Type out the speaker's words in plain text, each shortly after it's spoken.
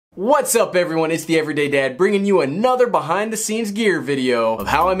What's up everyone, it's the Everyday Dad bringing you another behind the scenes gear video of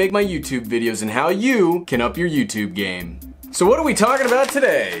how I make my YouTube videos and how you can up your YouTube game. So what are we talking about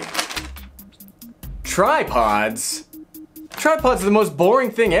today? Tripods? Tripods are the most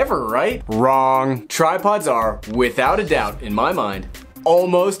boring thing ever, right? Wrong. Tripods are, without a doubt, in my mind,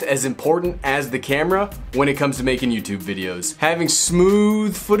 almost as important as the camera when it comes to making YouTube videos. Having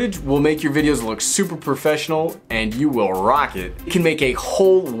smooth footage will make your videos look super professional and you will rock it. It can make a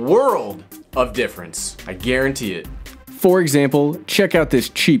whole world of difference. I guarantee it. For example, check out this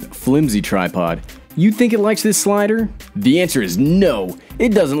cheap, flimsy tripod. You think it likes this slider? The answer is no, it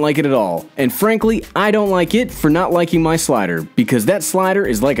doesn't like it at all. And frankly, I don't like it for not liking my slider, because that slider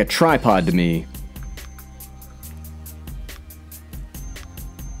is like a tripod to me.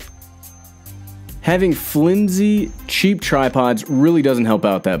 Having flimsy, cheap tripods really doesn't help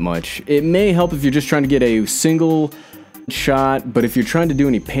out that much. It may help if you're just trying to get a single shot, but if you're trying to do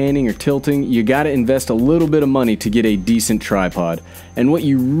any panning or tilting, you gotta invest a little bit of money to get a decent tripod. And what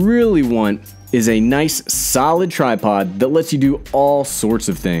you really want is a nice, solid tripod that lets you do all sorts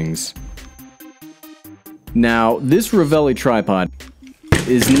of things. Now, this Ravelli tripod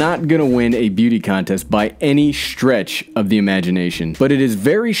is not gonna win a beauty contest by any stretch of the imagination, but it is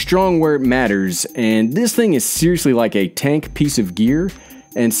very strong where it matters, and this thing is seriously like a tank piece of gear,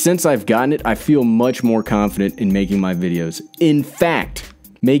 and since I've gotten it, I feel much more confident in making my videos. In fact,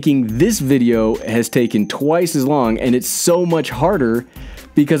 making this video has taken twice as long, and it's so much harder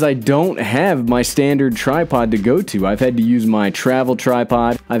because I don't have my standard tripod to go to. I've had to use my travel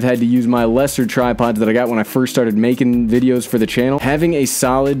tripod. I've had to use my lesser tripods that I got when I first started making videos for the channel. Having a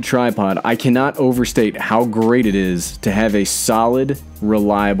solid tripod, I cannot overstate how great it is to have a solid,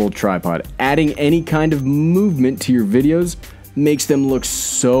 reliable tripod. Adding any kind of movement to your videos makes them look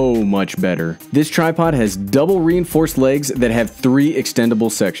so much better. This tripod has double reinforced legs that have 3 extendable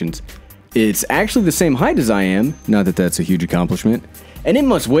sections. It's actually the same height as I am, not that that's a huge accomplishment. And it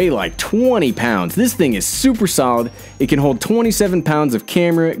must weigh like 20 pounds. This thing is super solid. It can hold 27 pounds of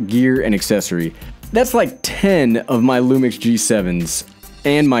camera, gear, and accessory. That's like 10 of my Lumix G7s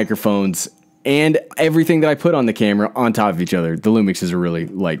and microphones and everything that I put on the camera on top of each other. The Lumix is a really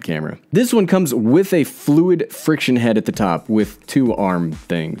light camera. This one comes with a fluid friction head at the top with 2 arm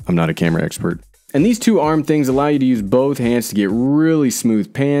things. I'm not a camera expert. And these 2 arm things allow you to use both hands to get really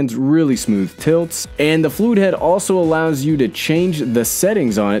smooth pans, really smooth tilts. And the fluid head also allows you to change the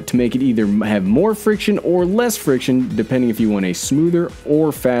settings on it to make it either have more friction or less friction, depending if you want a smoother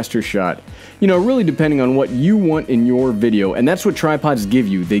or faster shot. You know, really depending on what you want in your video. And that's what tripods give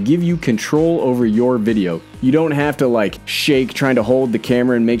you. They give you control over your video. You don't have to like shake trying to hold the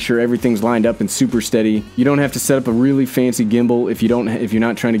camera and make sure everything's lined up and super steady. You don't have to set up a really fancy gimbal if you're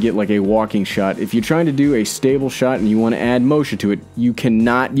not trying to get like a walking shot. If you're trying to do a stable shot and you want to add motion to it, you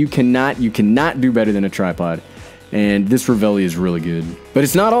cannot do better than a tripod. And this Ravelli is really good. But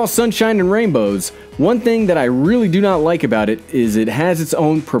it's not all sunshine and rainbows. One thing that I really do not like about it is it has its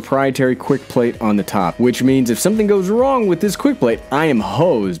own proprietary quick plate on the top, which means if something goes wrong with this quick plate, I am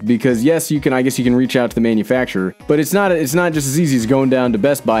hosed, because yes, I guess you can reach out to the manufacturer, but it's not just as easy as going down to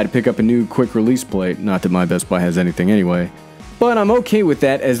Best Buy to pick up a new quick release plate. Not that my Best Buy has anything anyway. But I'm okay with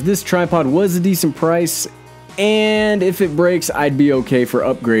that, as this tripod was a decent price, and if it breaks, I'd be okay for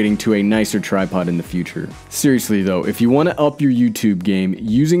upgrading to a nicer tripod in the future. Seriously though, if you want to up your YouTube game,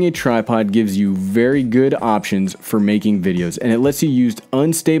 using a tripod gives you very good options for making videos, and it lets you use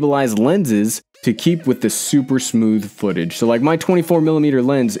unstabilized lenses to keep with the super smooth footage. So like my 24mm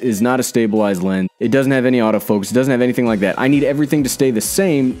lens is not a stabilized lens. It doesn't have any autofocus, it doesn't have anything like that. I need everything to stay the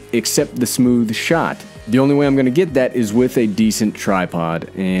same except the smooth shot. The only way I'm going to get that is with a decent tripod,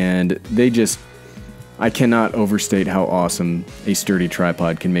 and I cannot overstate how awesome a sturdy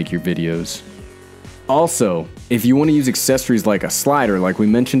tripod can make your videos. Also, if you want to use accessories like a slider, like we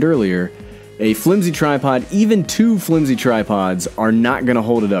mentioned earlier, a flimsy tripod, even 2 flimsy tripods, are not going to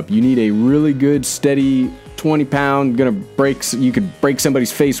hold it up. You need a really good, steady, 20-pound, you could break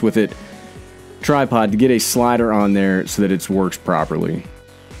somebody's face with it, tripod to get a slider on there so that it works properly.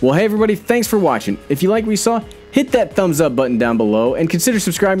 Well, hey everybody, thanks for watching. If you like what you saw, hit that thumbs up button down below and consider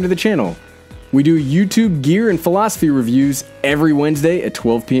subscribing to the channel. We do YouTube gear and philosophy reviews every Wednesday at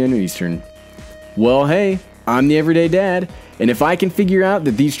 12 p.m. Eastern. Well, hey, I'm the Everyday Dad, and if I can figure out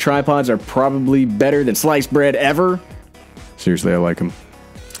that these tripods are probably better than sliced bread ever, seriously, I like them,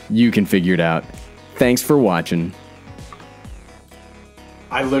 you can figure it out. Thanks for watching.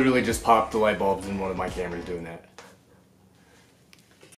 I literally just popped the light bulbs in one of my cameras doing that.